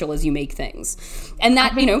and Rachel as you make things, and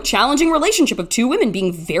that, you know, challenging relationship of 2 women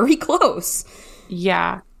being very close.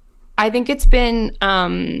 Yeah, I think it's been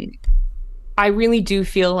I really do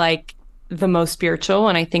feel like the most spiritual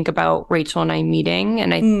when I think about Rachel and I meeting,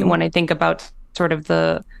 and when I think about sort of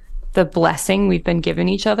the blessing we've been given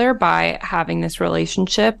each other by having this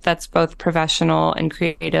relationship that's both professional and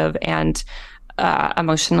creative and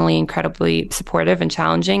emotionally incredibly supportive and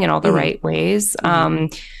challenging in all the right ways.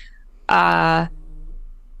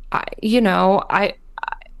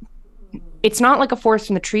 It's not like a forest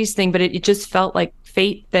from the trees thing, but it just felt like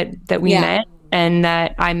fate that we met. And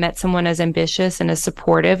that I met someone as ambitious and as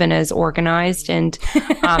supportive and as organized and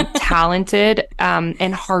talented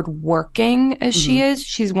and hardworking as she is.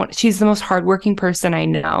 She's the most hardworking person I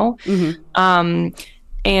know.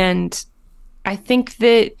 And I think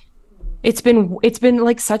that it's been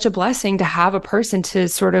like such a blessing to have a person to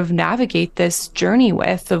sort of navigate this journey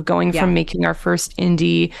with, of going from making our first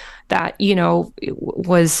indie that, you know,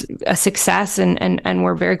 was a success and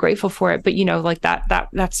we're very grateful for it. But, you know, like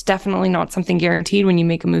that's definitely not something guaranteed when you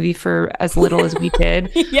make a movie for as little as we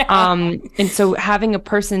did. And so having a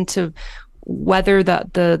person to weather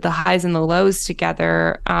the highs and the lows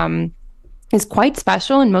together is quite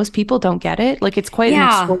special, and most people don't get it. Like, it's quite an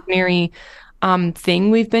extraordinary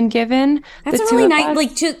thing we've been given. That's really nice,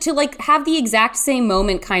 like to like have the exact same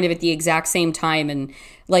moment kind of at the exact same time, and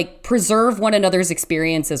like preserve one another's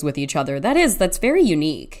experiences with each other. That's very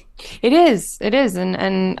unique. It is.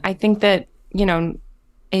 And I think that, you know,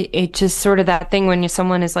 it just sort of that thing when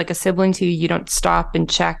someone is like a sibling to you, you don't stop and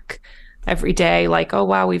check every day like, oh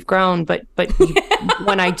wow, we've grown, but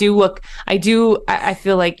when I do look, I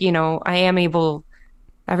feel like, you know, I am able,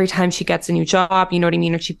 every time she gets a new job, you know what I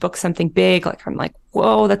mean, or she books something big, like I'm like,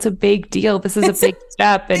 whoa, that's a big deal. This is a big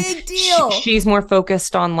step. And big deal. She's more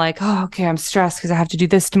focused on like, oh, okay, I'm stressed because I have to do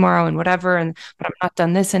this tomorrow and whatever, but I'm not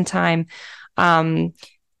done this in time.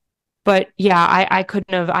 But yeah, I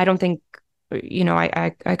couldn't have, I don't think, you know,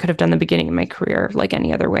 I could have done the beginning of my career like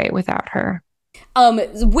any other way without her.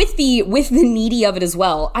 With the Needy of it as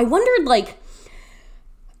well, I wondered, like,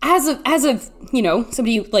 as a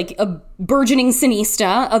somebody like a burgeoning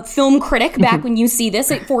cineasta, a film critic back when you see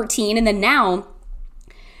this at 14, and then now,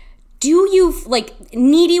 do you, like,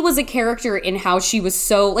 Needy was a character in how she was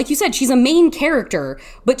so, like you said, she's a main character,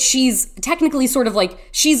 but she's technically sort of like,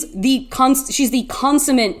 she's the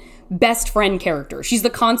consummate best friend character. She's the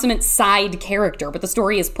consummate side character, but the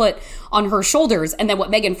story is put on her shoulders. And then what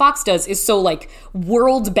Megan Fox does is so, like,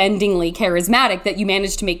 world-bendingly charismatic that you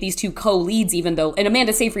manage to make these two co-leads, even though, and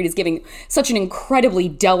Amanda Seyfried is giving such an incredibly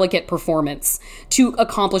delicate performance to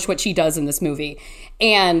accomplish what she does in this movie.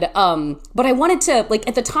 And, but I wanted to, like,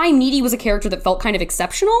 at the time, Needy was a character that felt kind of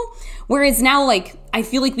exceptional, whereas now, like, I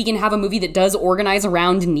feel like we can have a movie that does organize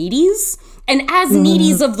around needies. And as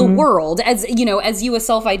needies of the world, as, you know, as you, a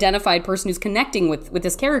self-identified person who's connecting with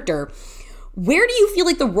this character, where do you feel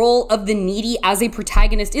like the role of the needy as a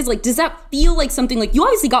protagonist is? Like, does that feel like something, like, you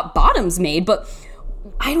obviously got Bottoms made, but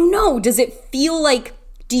I don't know, does it feel like,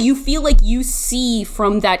 do you feel like you see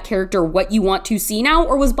from that character what you want to see now?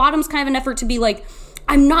 Or was Bottoms kind of an effort to be like,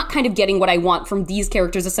 I'm not kind of getting what I want from these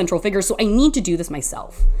characters as central figures, so I need to do this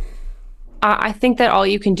myself? I think that all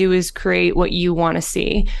you can do is create what you want to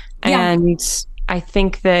see. Yeah. And I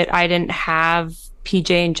think that I didn't have PJ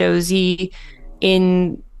and Josie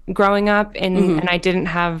in growing up, and I didn't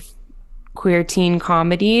have queer teen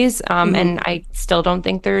comedies. And I still don't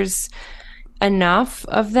think there's enough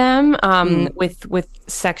of them with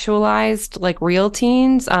sexualized, like, real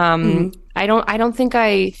teens. I don't think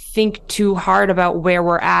I think too hard about where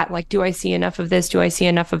we're at. Like, do I see enough of this? Do I see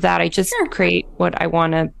enough of that? I just create what I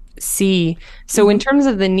want to see. So in terms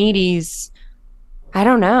of the needies, I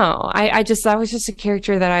don't know. That was just a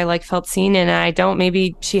character that I, like, felt seen in, and I don't,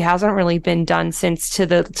 maybe she hasn't really been done since to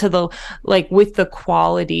the like, with the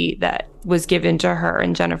quality that was given to her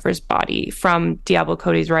in Jennifer's Body from Diablo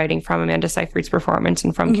Cody's writing, from Amanda Seyfried's performance,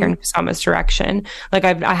 and from Karen Kusama's direction. Like,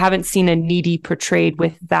 I haven't seen a needy portrayed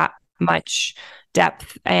with that much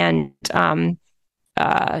depth and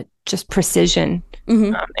just precision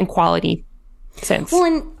and quality since. Well,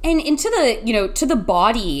 and into the, you know, to the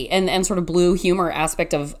body and sort of blue humor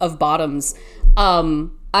aspect of Bottoms,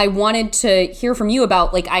 I wanted to hear from you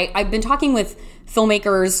about, like, I've been talking with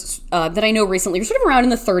filmmakers that I know recently, are sort of around in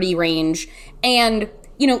the 30 range, and,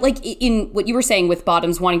 you know, like, in what you were saying with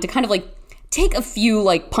Bottoms, wanting to kind of, like, take a few,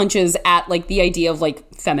 like, punches at, like, the idea of,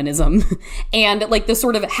 like, feminism and, like, the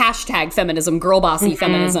sort of hashtag feminism, girl bossy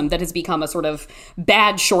feminism that has become a sort of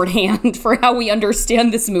bad shorthand for how we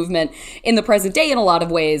understand this movement in the present day in a lot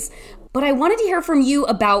of ways. But I wanted to hear from you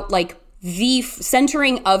about, like, the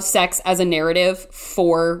centering of sex as a narrative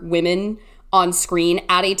for women on screen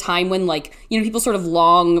at a time when, like, you know, people sort of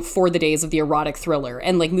long for the days of the erotic thriller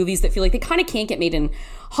and, like, movies that feel like they kind of can't get made in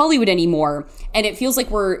Hollywood anymore. And it feels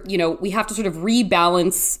like we're, you know, we have to sort of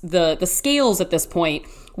rebalance the scales at this point,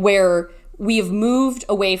 where we have moved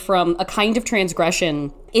away from a kind of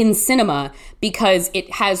transgression in cinema because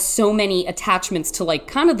it has so many attachments to, like,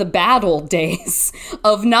 kind of the bad old days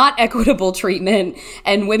of not equitable treatment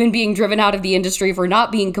and women being driven out of the industry for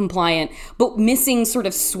not being compliant, but missing sort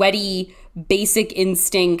of sweaty, basic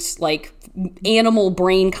instinct, like, animal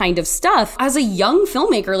brain kind of stuff. As a young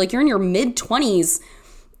filmmaker, like, you're in your mid-20s,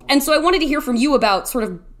 and so I wanted to hear from you about sort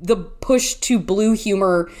of the push to blue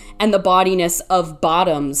humor and the bodiness of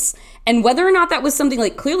Bottoms, and whether or not that was something,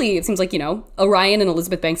 like, clearly it seems like, you know, Orion and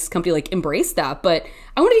Elizabeth Banks' company, like, embraced that, but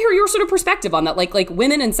I wanted to hear your sort of perspective on that, like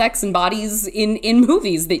women and sex and bodies in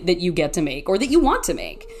movies that you get to make or that you want to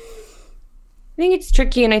make. I think it's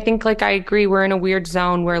tricky, and I think, like, I agree, we're in a weird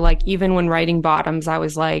zone where, like, even when writing Bottoms, I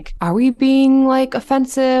was like, are we being, like,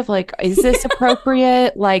 offensive? Like, is this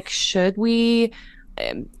appropriate? Like, should we...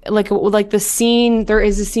 like the scene, there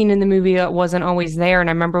is a scene in the movie that wasn't always there, and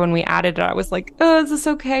I remember when we added it, I was like, oh, is this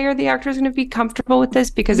okay? Are the actors going to be comfortable with this?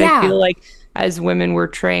 Because I feel like as women, we're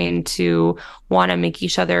trained to want to make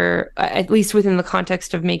each other, at least within the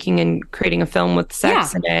context of making and creating a film with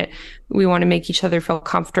sex in it, we want to make each other feel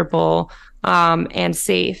comfortable and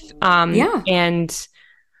safe. And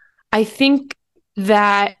I think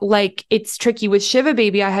that, like, it's tricky with Shiva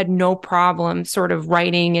Baby. I had no problem sort of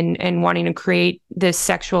writing and wanting to create this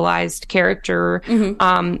sexualized character,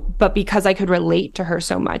 but because I could relate to her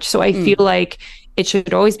so much. So I feel like it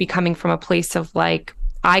should always be coming from a place of, like,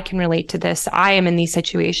 I can relate to this. I am in these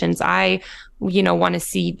situations. I, you know, want to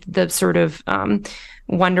see the sort of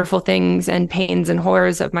wonderful things and pains and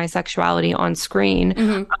horrors of my sexuality on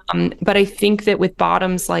screen. But I think that with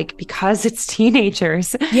Bottoms, like, because it's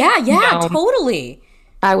teenagers. Totally.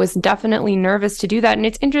 I was definitely nervous to do that. And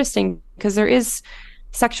it's interesting because there is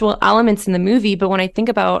sexual elements in the movie, but when I think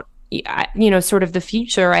about sort of the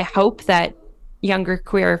future. I hope that younger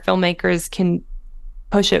queer filmmakers can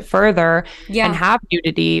push it further and have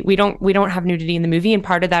nudity. We don't have nudity in the movie, and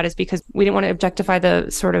part of that is because we didn't want to objectify the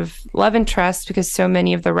sort of love interest, because so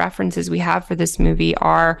many of the references we have for this movie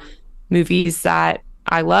are movies that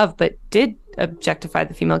I love but did objectify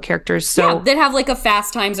the female characters. So that have like a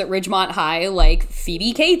Fast Times at Ridgemont High, like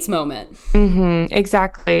Phoebe Cates moment.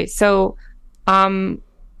 Exactly. So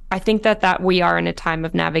I think that we are in a time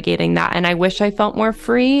of navigating that, and I wish I felt more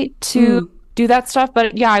free to do that stuff.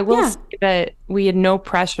 But yeah, I will say that we had no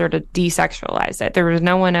pressure to desexualize it. There was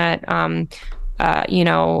no one at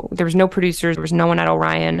there was no producers, there was no one at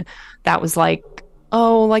Orion that was like,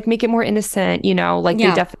 oh, like make it more innocent, they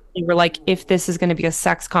definitely were like, if this is going to be a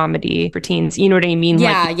sex comedy for teens, you know what I mean?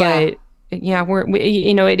 But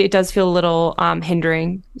it does feel a little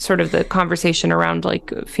hindering sort of the conversation around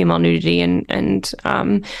like female nudity and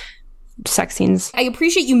sex scenes. I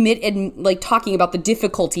appreciate you talking about the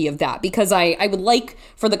difficulty of that, because I would like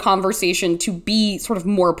for the conversation to be sort of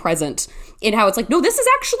more present in how it's like, no, this is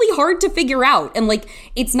actually hard to figure out, and like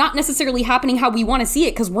it's not necessarily happening how we want to see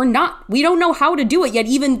it, because we don't know how to do it yet,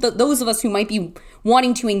 even those of us who might be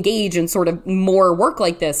wanting to engage in sort of more work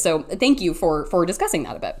like this. So thank you for discussing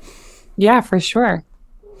that a bit. Yeah, for sure.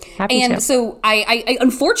 Happy to. So I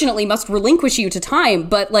unfortunately must relinquish you to time,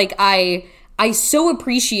 but like I so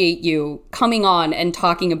appreciate you coming on and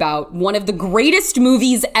talking about one of the greatest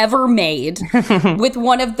movies ever made with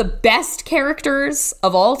one of the best characters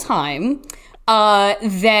of all time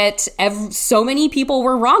that so many people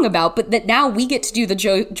were wrong about, but that now we get to do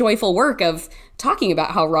the joyful work of talking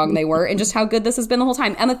about how wrong they were and just how good this has been the whole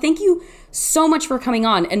time. Emma, thank you so much for coming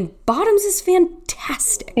on. And Bottoms is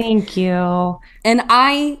fantastic. Thank you. And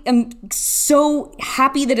I am so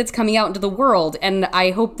happy that it's coming out into the world. And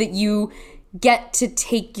I hope that you get to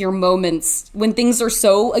take your moments when things are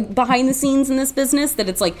so behind the scenes in this business that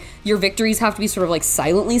it's like your victories have to be sort of like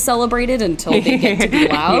silently celebrated until they get to be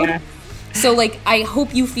loud. Yeah. So like, I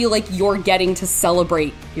hope you feel like you're getting to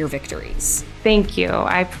celebrate your victories. Thank you.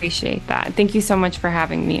 I appreciate that. Thank you so much for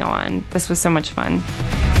having me on. This was so much fun.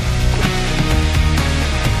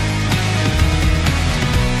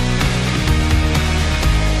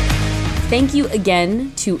 Thank you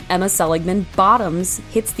again to Emma Seligman. Bottoms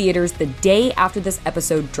hits theaters the day after this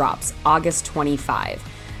episode drops, August 25.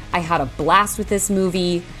 I had a blast with this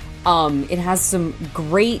movie. It has some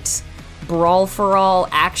great brawl-for-all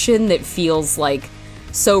action that feels like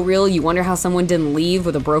so real. You wonder how someone didn't leave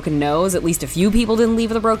with a broken nose. At least a few people didn't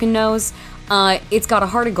leave with a broken nose. It's got a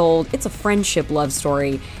heart of gold. It's a friendship love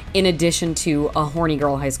story in addition to a horny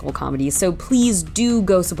girl high school comedy. So please do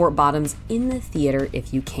go support Bottoms in the theater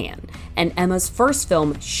if you can. And Emma's first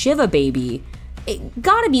film, Shiva Baby, it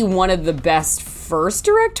gotta be one of the best first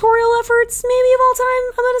directorial efforts maybe of all time,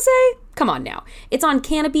 I'm gonna say. Come on now. It's on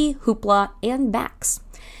Canopy, Hoopla, and Max.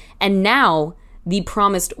 And now, the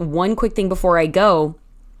promised one quick thing before I go.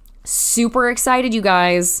 Super excited, you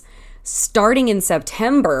guys. Starting in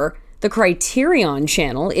September, the Criterion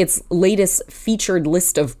Channel, its latest featured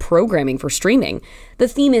list of programming for streaming, the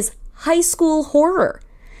theme is high school horror.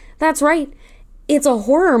 That's right. It's a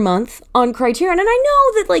horror month on Criterion. And I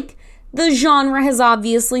know that, like, the genre has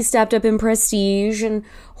obviously stepped up in prestige and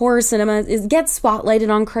horror cinema gets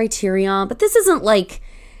spotlighted on Criterion, but this isn't like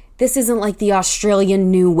the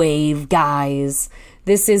Australian New Wave, guys.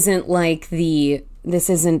 This isn't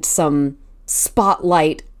some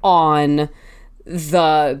spotlight on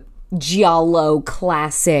the Giallo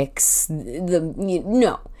classics.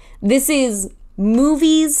 No. This is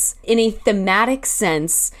movies in a thematic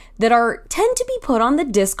sense that tend to be put on the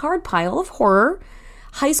discard pile of horror.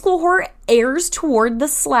 High school horror airs toward the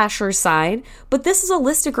slasher side, but this is a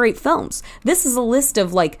list of great films. This is a list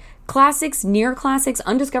of like classics, near classics,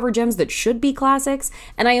 undiscovered gems that should be classics,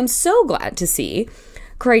 and I am so glad to see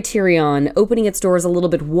Criterion opening its doors a little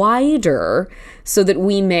bit wider so that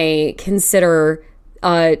we may consider,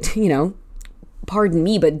 pardon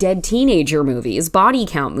me, but dead teenager movies, body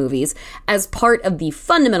count movies, as part of the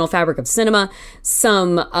fundamental fabric of cinema.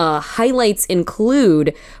 Some highlights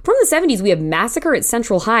include, from the 70s, we have Massacre at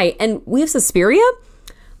Central High, and we have Suspiria.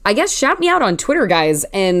 I guess shout me out on Twitter, guys,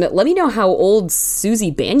 and let me know how old Susie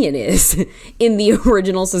Bannion is in the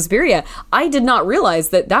original Suspiria. I did not realize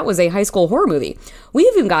that was a high school horror movie. We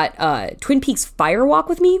even got Twin Peaks Fire Walk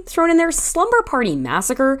with Me thrown in there. Slumber Party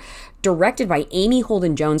Massacre, directed by Amy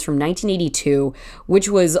Holden Jones from 1982, which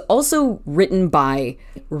was also written by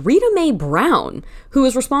Rita Mae Brown, who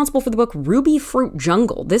is responsible for the book Ruby Fruit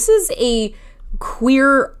Jungle. This is a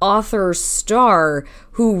queer author star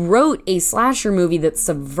who wrote a slasher movie that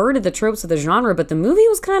subverted the tropes of the genre, but the movie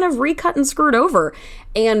was kind of recut and screwed over.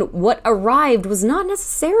 And what arrived was not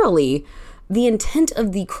necessarily the intent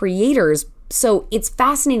of the creators. So it's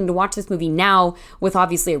fascinating to watch this movie now with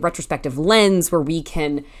obviously a retrospective lens where we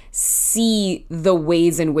can see the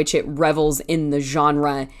ways in which it revels in the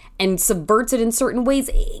genre and subverts it in certain ways.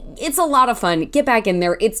 It's a lot of fun. Get back in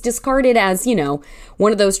there. It's discarded as, you know,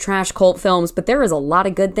 one of those trash cult films, but there is a lot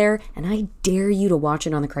of good there, and I dare you to watch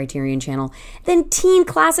it on the Criterion Channel. Then teen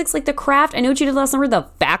classics like The Craft. I know what you did last summer, The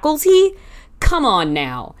Faculty. Come on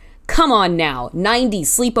now. 90s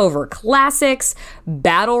sleepover classics,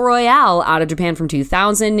 Battle Royale out of Japan from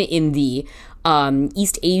 2000 in the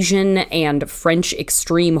East Asian and French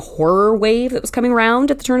extreme horror wave that was coming around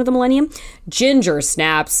at the turn of the millennium, Ginger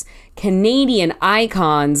Snaps, Canadian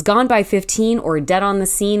icons, Gone by 15 or Dead on the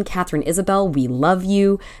Scene, Catherine Isabel, We Love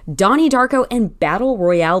You, Donnie Darko, and Battle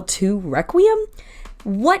Royale 2 Requiem.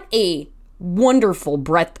 What a wonderful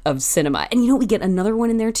breadth of cinema. And you know, we get another one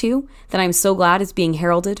in there too that I'm so glad is being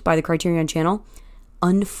heralded by the Criterion Channel.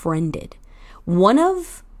 Unfriended. One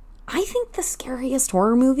of, I think, the scariest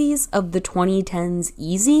horror movies of the 2010s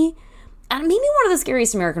easy. And maybe one of the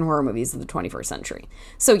scariest American horror movies of the 21st century.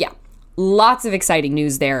 So yeah, lots of exciting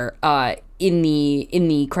news there in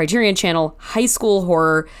the Criterion Channel high school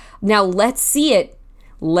horror. Now let's see it.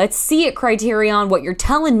 Let's see it, Criterion. What you're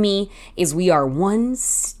telling me is we are one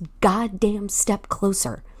goddamn step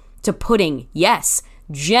closer to putting, yes,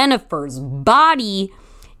 Jennifer's body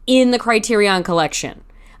in the Criterion collection.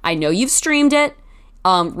 I know you've streamed it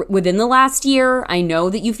within the last year. I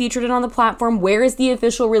know that you featured it on the platform. Where is the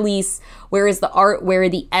official release? Where is the art? Where are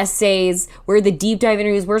the essays? Where are the deep dive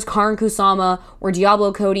interviews? Where's Karin Kusama or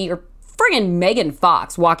Diablo Cody or friggin' Megan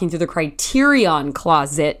Fox walking through the Criterion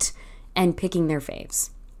closet and picking their faves?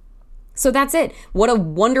 So that's it. What a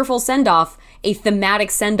wonderful send-off, a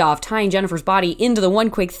thematic send-off, tying Jennifer's body into the one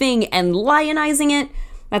quick thing and lionizing it.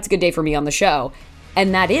 That's a good day for me on the show.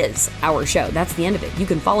 And that is our show. That's the end of it. You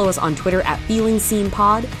can follow us on Twitter at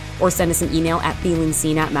FeelingScenePod or send us an email at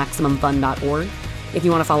feelingscene@maximumfun.org. If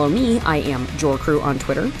you want to follow me, I am Jorcru on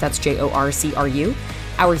Twitter. That's JORCRU.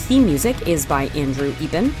 Our theme music is by Andrew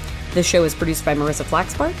Eben. The show is produced by Marissa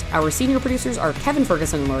Flaxbart. Our senior producers are Kevin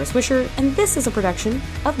Ferguson and Laura Swisher, and this is a production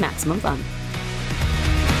of Maximum Fun.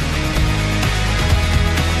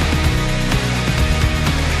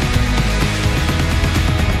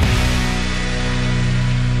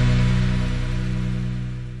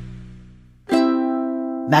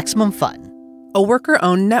 Maximum Fun, a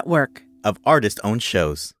worker-owned network of artist-owned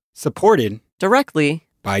shows. Supported directly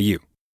by you.